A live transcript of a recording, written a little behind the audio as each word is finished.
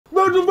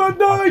Virgil Van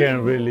Dijk. I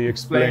can't really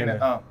explain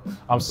it.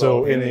 I'm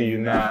so into you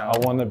now. I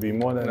wanna be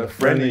more than a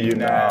friend of you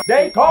now.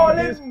 They call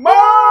it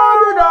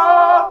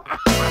murder.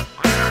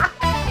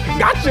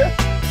 Gotcha.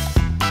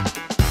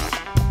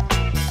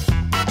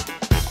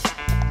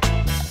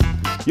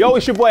 Yo,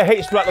 it's your boy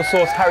H Black the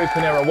Sauce, Harry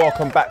PINERO.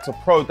 Welcome back to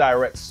Pro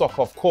Direct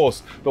Soccer, of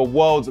course, the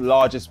world's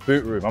largest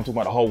boot room. I'm talking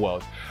about the whole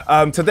world.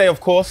 Today, of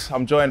course,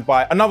 I'm joined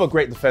by another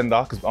great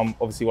defender, because I'm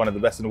obviously one of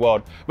the best in the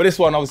world. But this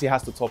one obviously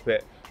has to top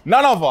it.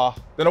 None other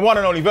than the one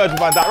and only Virgil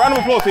Van Dijk. Round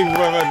of applause, please, for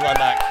Virgil Van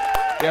Dijk.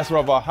 Yes,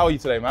 brother. How are you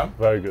today, man?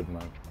 Very good,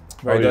 man.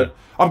 Very good.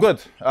 I'm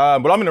good.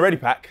 Well, I'm in the ready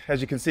pack,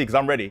 as you can see, because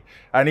I'm ready.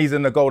 And he's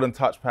in the golden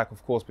touch pack,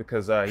 of course,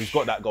 because he's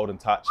got that golden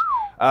touch.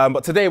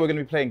 But today we're going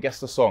to be playing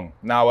Guess the Song.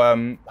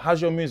 Now, how's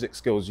your music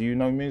skills? Do you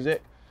know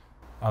music?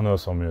 I know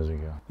some music,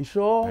 yeah. You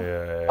sure?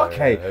 Yeah.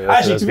 Okay. Yeah,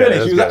 actually, to be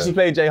honest, you was actually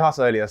playing J Hus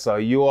earlier, so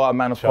you are a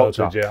man of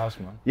culture. Shout out to J Hus,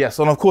 man. Yes,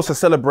 and of course, to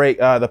celebrate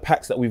the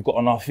packs that we've got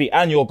on our feet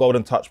and your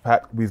golden touch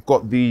pack, we've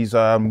got these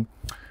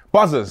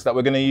buzzers that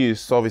we're going to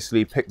use to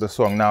obviously pick the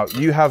song. Now,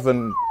 you have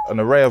an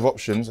array of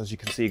options, as you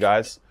can see,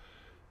 guys.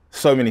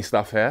 So many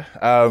stuff here.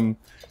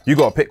 You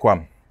got to pick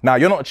one. Now,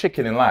 you're not a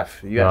chicken in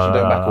life. You actually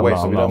don't back away,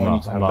 so we don't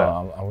want you to have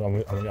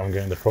that. I'm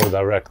getting the Pro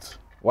Direct.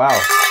 Wow.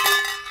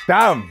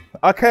 Damn.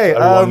 Okay.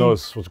 Everyone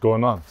knows what's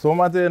going on. So what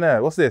am I doing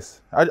there? What's this?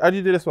 How do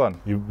you do this one?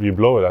 You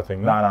blow it, I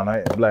think. No, I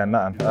ain't playing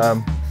nothing.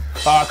 We're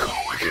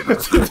gonna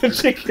do the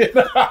chicken.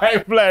 I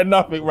ain't playing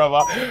nothing,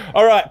 brother.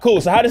 All right, cool.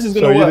 So how this is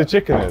gonna work? So you're the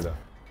chicken here, then?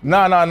 No.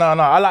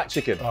 I like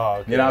chicken. Oh,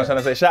 okay. You know what I'm trying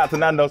to say? Shout out to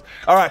Nando's.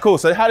 All right, cool.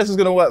 So how this is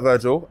going to work,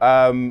 Virgil?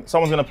 Someone's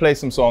going to play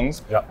some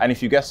songs. Yep. And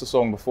if you guess the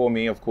song before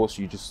me, of course,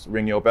 you just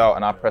ring your bell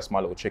and I press my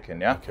little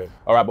chicken, yeah? Okay.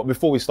 All right, but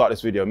before we start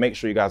this video, make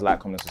sure you guys like,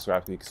 comment, and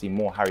subscribe so you can see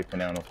more Harry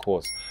PINERO and, of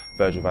course,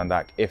 Virgil Van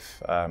Dijk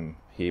if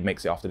he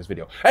makes it after this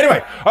video.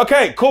 Anyway,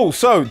 okay, cool.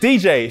 So,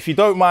 DJ, if you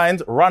don't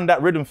mind, run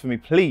that rhythm for me,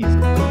 please.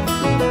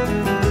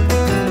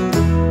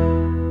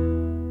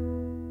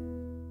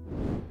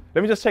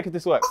 Let me just check if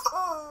this works.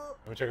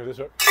 Let me check if this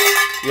works.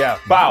 Yeah,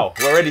 bow.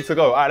 We're ready to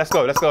go. All right, let's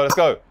go.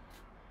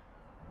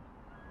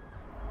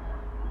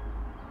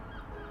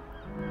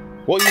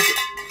 Why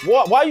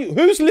you,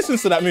 who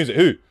listens to that music?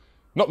 Who?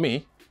 Not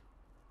me.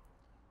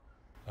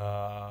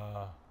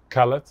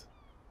 Khaled.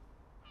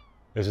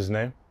 Is his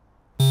name?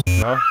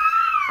 No?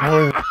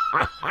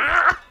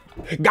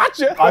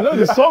 Gotcha. I know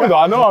the song though,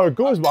 I know how it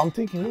goes, but I'm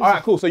thinking. All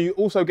right, cool. So you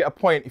also get a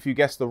point if you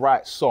guess the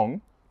right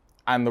song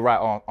and the right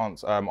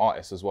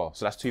artist as well.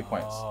 So that's 2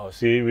 points. Oh,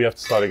 see, we have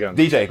to start again.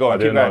 DJ, go on,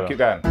 keep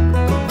going.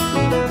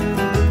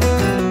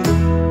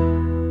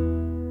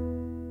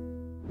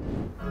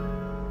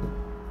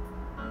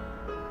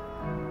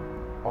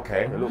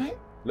 Okay,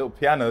 little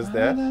pianos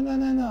there.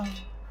 No.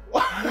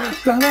 What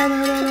song I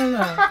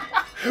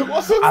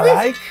is this?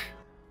 like.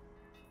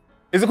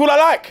 Is it called I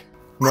Like?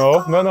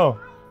 No.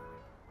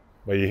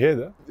 But you hear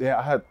that? Yeah,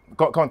 I heard.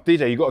 Come on,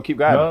 DJ, you got to keep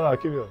going. No,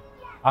 keep going.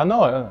 I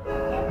know it.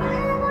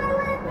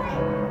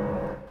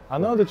 I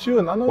know the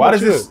tune. Why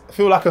does this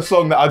feel like a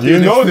song that I do? You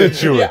know the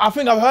tune. Yeah, I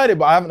think I've heard it,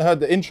 but I haven't heard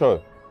the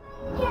intro.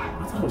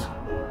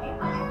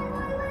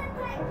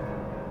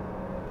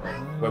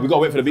 Wait, we gotta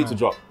wait for the beat to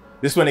drop.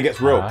 This is when it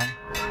gets real.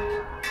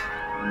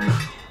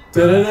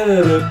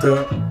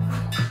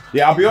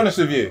 Yeah, I'll be honest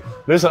with you.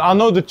 Listen, I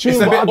know the tune.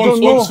 It's a bit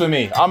uns for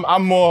me.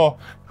 I'm more.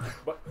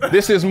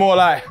 This is more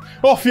like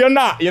off you're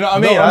not. You know what I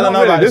mean? I don't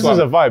know about this is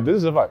a vibe. This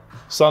is a vibe.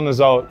 Sun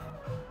is out.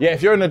 Yeah,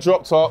 if you're in a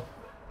drop top,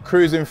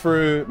 cruising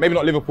through, maybe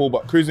not Liverpool,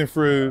 but cruising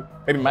through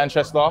maybe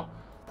Manchester.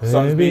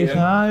 Sun's beating.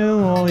 Cry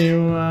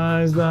your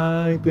eyes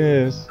like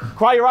this.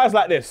 Cry your eyes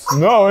like this.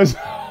 No, it's.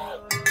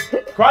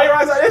 Cry your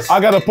eyes like this. I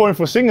got a point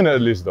for singing it at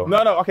least though.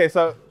 No. Okay,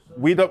 so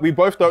we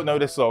both don't know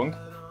this song.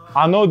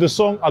 I know the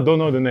song. I don't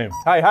know the name.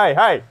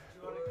 Hey.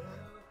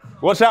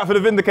 Watch out for the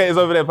Vindicators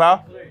over there,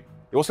 pal.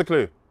 What's the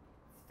clue? I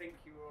think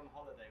you were on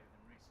holiday with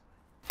them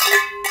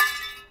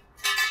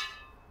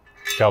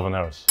recently. Calvin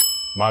Harris,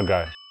 my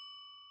guy.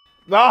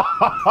 Shout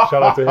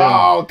out to him.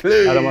 Oh,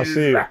 clues. Adam, I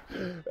see you.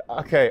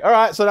 Okay, all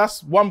right, so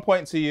that's 1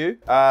 point to you.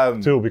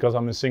 2, because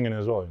I'm in singing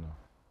as well, you know.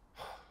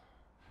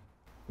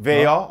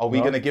 VAR, are we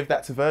going to give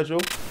that to Virgil?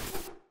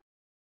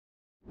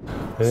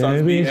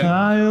 Baby,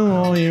 cry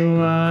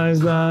your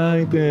eyes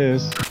like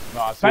this.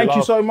 No, Thank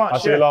you so much. I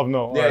say love,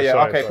 no. Yeah,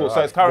 sorry, okay, cool.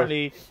 So it's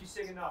currently... If you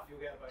sing enough, you'll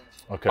get a bonus.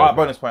 Okay. All right,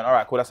 bonus point. All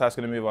right, cool, that's how it's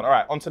going to move on. All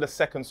right, on to the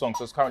second song.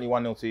 So it's currently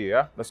 1-0 to you,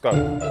 yeah? Let's go.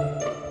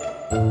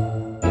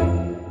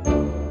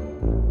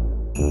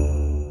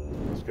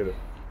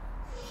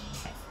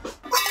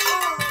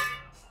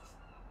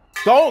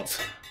 Don't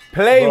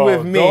play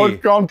with me.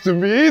 Don't come to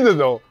me either,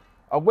 though.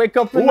 I wake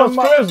up in Who was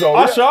first, though?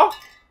 Usher?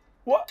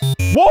 What?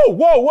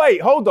 Whoa,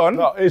 wait, hold on.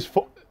 No, it's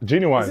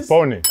Genuine,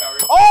 Pony.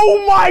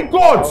 Oh my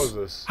God!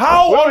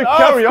 How on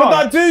earth could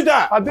I do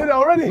that? I did it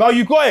already. No,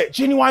 you got it.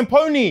 Genuine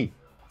Pony.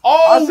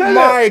 Oh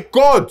my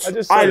God!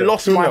 I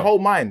lost my whole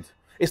mind.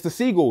 It's the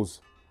Seagulls.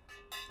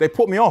 They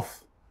put me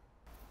off.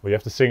 Well, you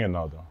have to sing it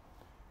now, though.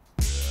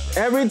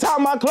 Every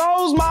time I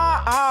close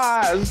my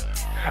eyes,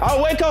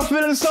 I wake up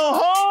feeling so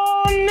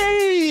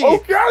horny.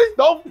 Okay.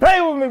 Don't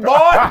play with me,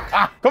 boy.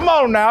 Come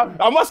on now.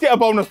 I must get a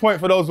bonus point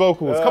for those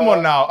vocals. Come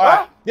on now. All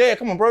right. Yeah,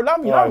 come on, bro. Love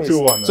me.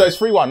 2-1. So it's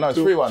 3-1. No, it's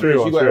 3-1.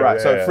 You got it right.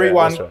 So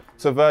 3-1 right.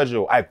 to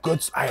Virgil.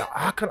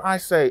 How can I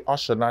say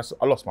Usher? Nice.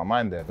 I lost my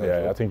mind there.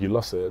 Yeah, I think you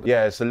lost it.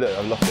 Yeah, it's a little.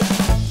 I lost it.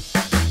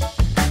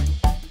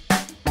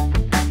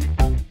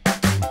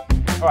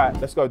 All right,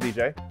 let's go,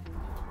 DJ.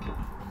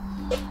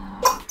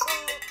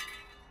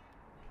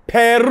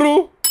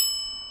 Peru.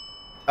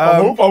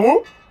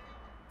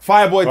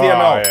 Fireboy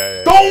DML.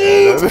 Yeah.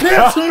 Don't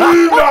get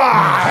me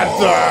mad!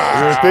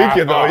 You were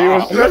thinking though, he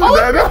was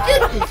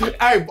stressing.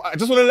 Hey, I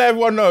just want to let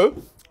everyone know,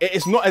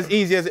 it's not as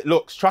easy as it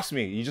looks. Trust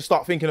me, you just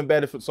start thinking of bare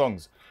different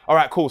songs. All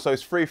right, cool, so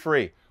it's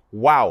 3-3.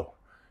 Wow.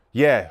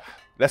 Yeah,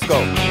 let's go.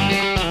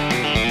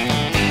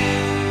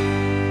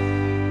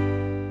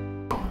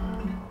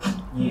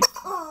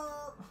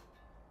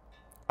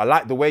 I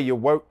like the way you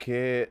work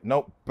it.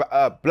 No,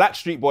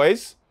 Blackstreet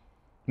Boys,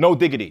 No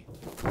Diggity.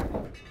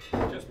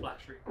 Just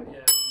Blackstreet, but yeah.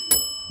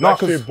 No,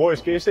 Blackstreet Boys,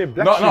 can you say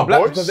Blackstreet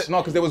Boys?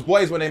 Because there was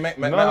boys when they met.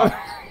 No.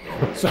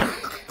 So, all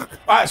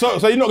right,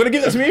 so you're not gonna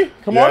give that to me?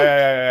 Come on.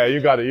 Yeah, you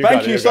got it.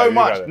 Thank you so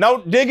much.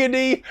 No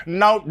diggity,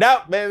 no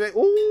doubt, baby.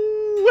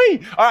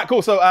 Ooh-wee. All right,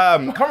 cool. So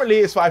currently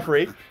it's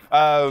 5-3.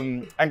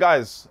 And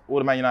guys, all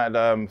the Man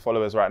United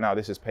followers right now,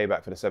 this is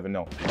payback for the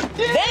 7-0.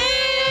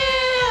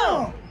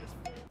 Damn!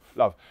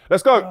 Love.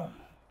 Let's go.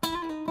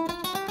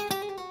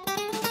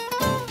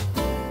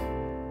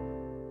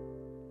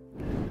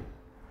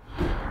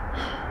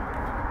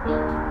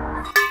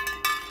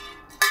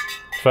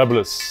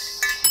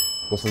 Fabulous.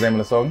 What's the name of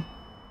the song?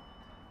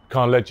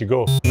 Can't let you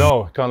go.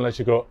 No, can't let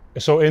you go.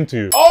 So into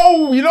you.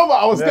 Oh, you know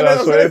what? I was gonna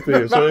So into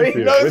you. So into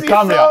you. With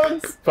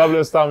Tamia.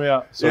 Fabulous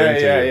Tamia. So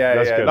into you.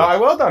 Let's get it. No,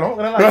 well done. I'm not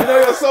gonna lie. You know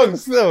your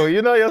songs still.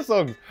 You know your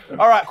songs.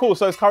 All right, cool.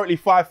 So it's currently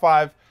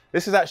 5-5.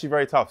 This is actually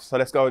very tough. So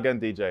let's go again,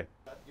 DJ.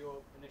 Your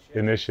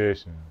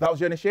Initiation. That was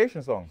your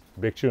initiation song.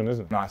 Big tune,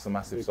 isn't it? No, it's a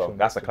massive song.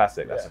 That's a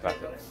classic. That's a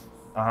classic.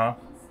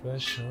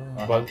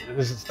 But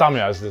this is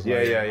Tamia. Is this?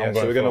 Yeah.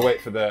 So we're gonna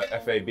wait for the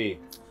FAB.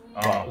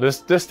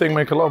 This thing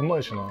make a lot of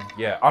noise, you know.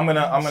 Yeah, I'm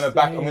gonna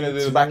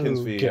do the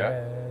backings for you.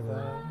 Yeah.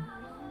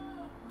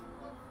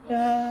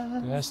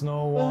 There's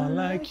no one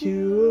like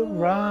you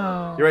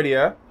around. You ready?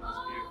 Yeah.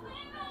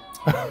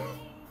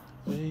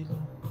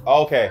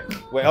 Okay.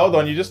 Wait, hold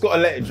on. You just gotta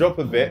let it drop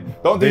a bit.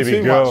 Don't do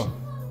too much.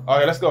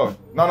 Okay, let's go.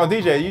 No,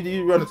 DJ,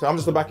 you run it. I'm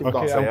just the backing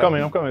dancer. I'm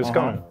coming. It's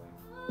coming.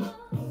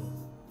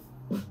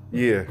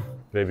 Yeah.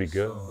 Baby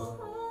girl.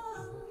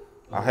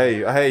 I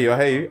hear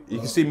you. You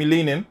can see me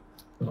leaning.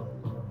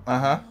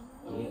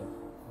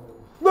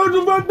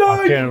 VIRGIL VAN DIJK!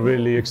 I can't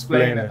really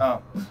explain it.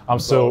 I'm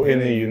so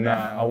into you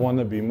now. I want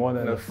to be more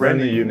than a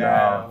friend of you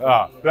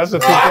now. That's the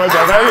 2 points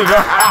already.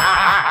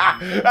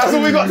 That's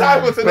what we got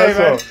time for today,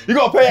 man. You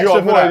got to pay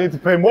extra for that. I need to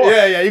pay more.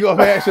 Yeah, you got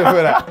to pay extra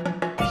for that.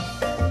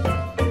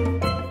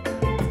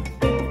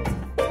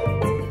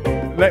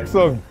 Next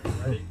song.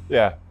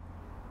 Yeah.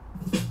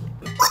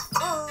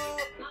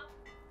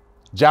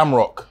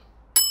 Jamrock.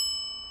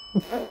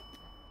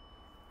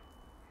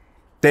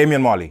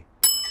 Damian Marley.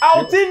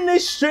 Out in the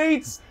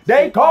streets,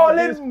 they call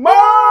it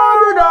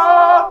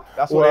murder.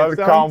 That's what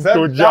Welcome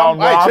to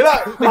Jamrock. Hey, chill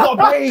out. They got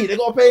paid. They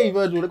got paid,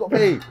 Virgil. They got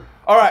paid.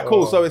 All right,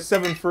 cool. So it's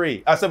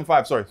 7-3.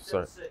 7-5. Sorry.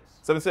 7-6.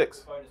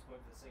 Bonus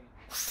point for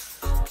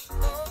singing.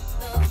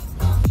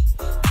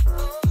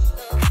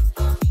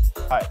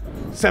 All right.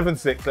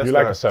 7-6. Let's go. You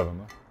like a 7,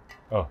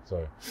 huh? Oh,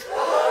 sorry.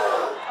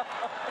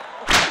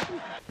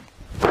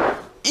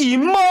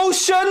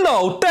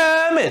 Emotional,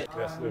 damn it!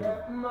 Yes,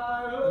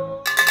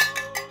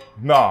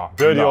 Nah.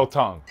 dirty old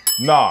tongue.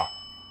 Nah.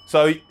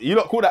 So you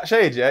lot call that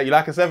shade, yeah? You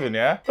like a 7,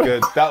 yeah?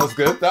 Good. That was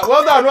good.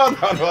 Well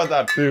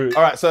done. Dude.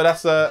 All right. So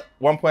that's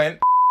 1 point.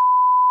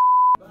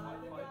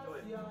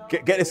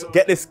 Get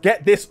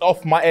this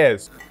off my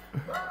ears.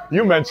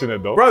 You mentioned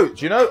it though. Bro,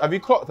 do you know, have you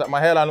clocked that my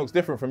hairline looks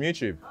different from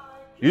YouTube?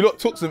 You lot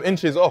took some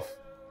inches off.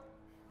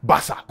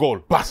 Bassa, goal,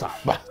 bassa.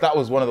 That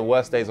was one of the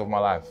worst days of my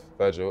life,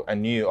 Virgil,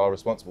 and you are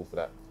responsible for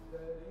that.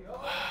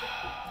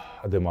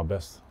 I did my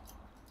best.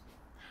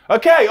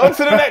 Okay, on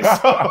to the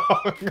next song.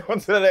 On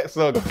to the next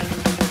song.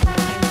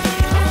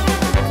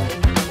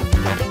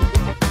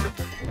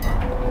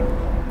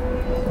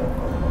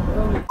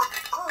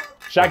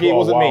 Shaggy, it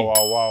wasn't me.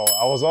 Wow.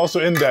 I was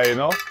also in there, you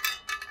know?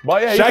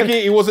 But yeah,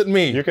 Shaggy, it wasn't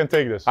me. You can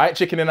take this. I ain't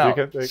chickening out. You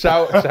can take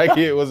Shout,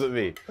 Shaggy, it wasn't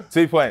me.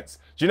 2 points.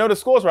 Do you know the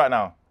scores right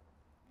now?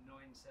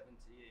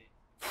 978.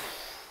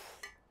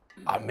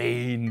 I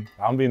mean,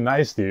 I'm being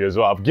nice to you as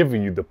well. I'm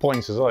giving you the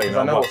points as well. You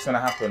know, I know what's going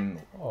to happen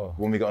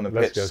when we get on the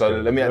pitch. So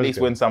let me at least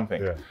win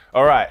something. Yeah.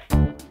 All right.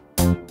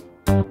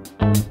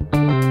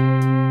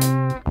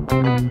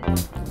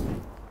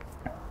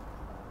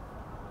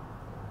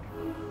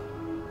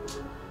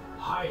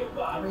 Hiya,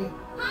 Bobby.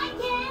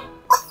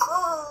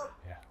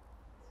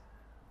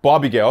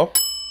 Barbie Girl.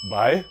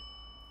 By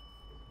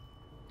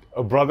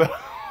a brother.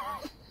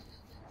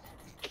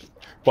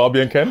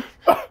 Barbie and Ken.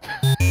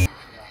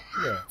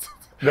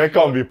 There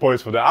can't be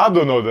points for that. I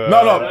don't know the.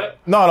 No.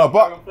 No,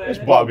 but It's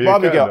Barbie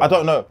Barbie again, girl. though. I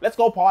don't know. Let's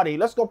go party.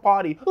 Let's go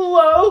party.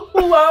 Hello,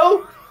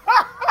 hello.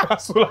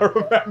 That's all I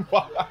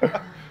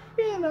remember.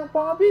 In a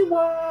Barbie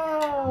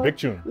world. Big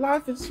tune.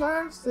 Life is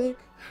plastic.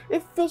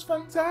 It feels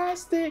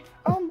fantastic.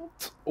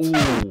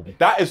 Ooh,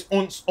 that is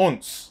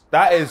unce.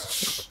 That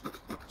is.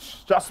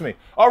 Trust me.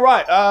 All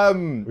right.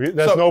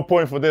 There's no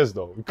point for this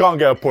though. We can't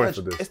get a point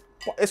for this.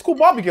 It's called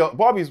Barbie girl.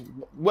 Barbie's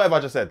whatever I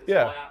just said.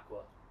 Yeah.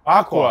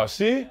 Aqua.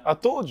 See, I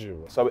told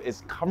you. So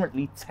it's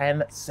currently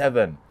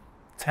 10-7.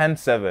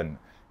 10-7.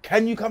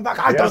 Can you come back?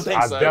 I don't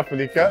think so. I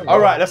definitely can. All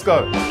right, let's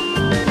go.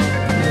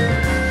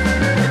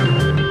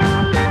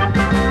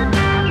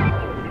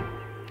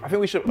 I think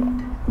we should.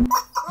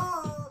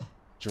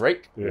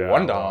 Drake, Yeah,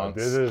 one well, dance.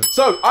 this is-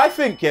 So I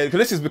think, yeah, because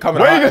this is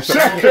becoming. Wait a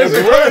second.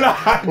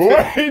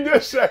 Wait a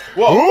second.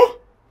 What? Who?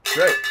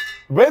 Drake.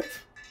 Wait.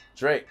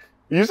 Drake.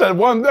 You said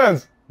one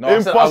dance. No, I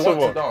said I Impossible.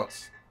 want to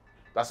dance.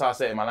 That's how I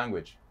say it in my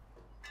language.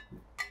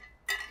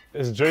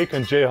 It's Drake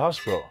and J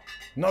Hush, bro.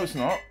 No, it's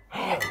not.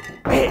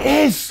 It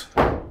is.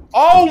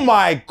 Oh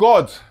my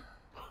God.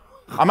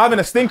 I'm having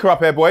a stinker up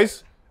here,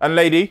 boys and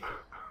lady.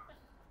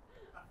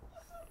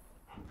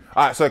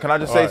 All right, so can I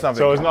just say something?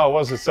 So it's not,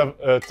 what's it,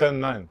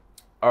 10-9?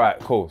 All right,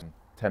 cool.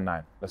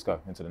 10-9. Let's go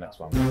into the next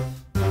one.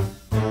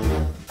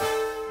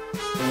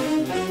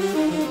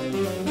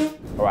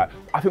 All right,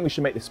 I think we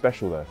should make this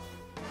special though.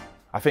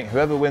 I think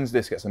whoever wins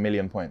this gets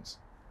 1,000,000 points.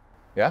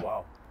 Yeah?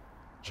 Wow.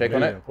 Shake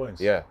on 1,000,000 it?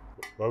 points. Yeah.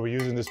 Why are we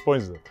using these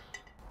points though?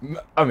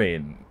 I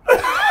mean.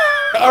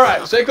 All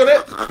right, shake on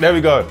it. There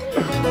we go.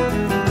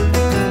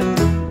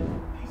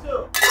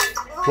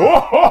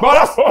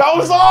 That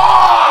was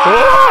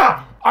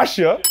all!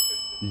 Usher.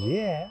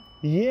 Yeah.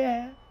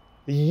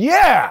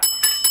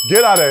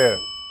 Get out of here.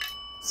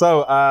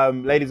 So,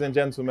 ladies and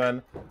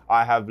gentlemen,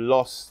 I have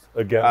lost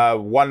Again.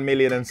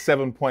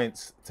 1,007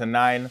 points to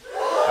 9.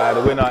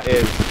 The winner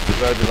is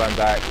Virgil Van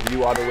Dijk.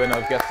 You are the winner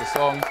of Guess the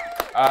Song.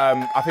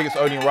 I think it's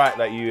only right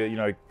that you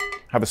know,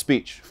 have a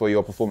speech for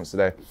your performance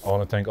today. I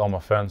want to thank all my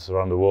fans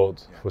around the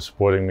world for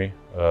supporting me.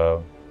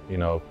 You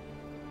know,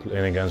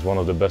 playing against one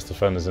of the best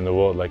defenders in the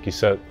world, like you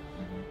said,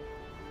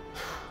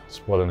 it's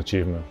what an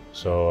achievement.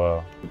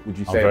 So Would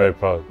you I'm say very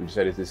proud. Would you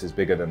say this is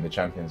bigger than the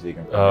Champions League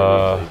and Premier League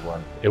that you've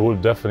won? It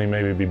would definitely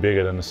maybe be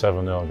bigger than the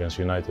 7-0 against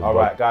United. All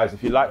right, guys,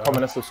 if you like,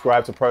 comment and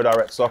subscribe to Pro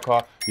Direct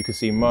Soccer. You can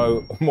see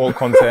more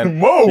content.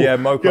 Mo! Yeah,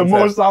 more Get content.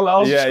 Mo Salah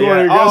also Yeah,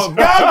 scoring yeah. Oh, against-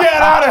 go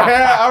get out of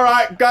here. All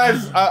right,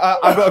 guys,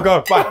 I've got to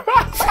go. Bye.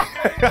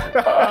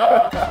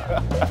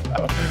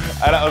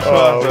 And that was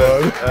class,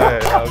 man. Hey,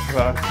 that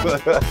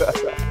was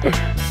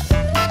class.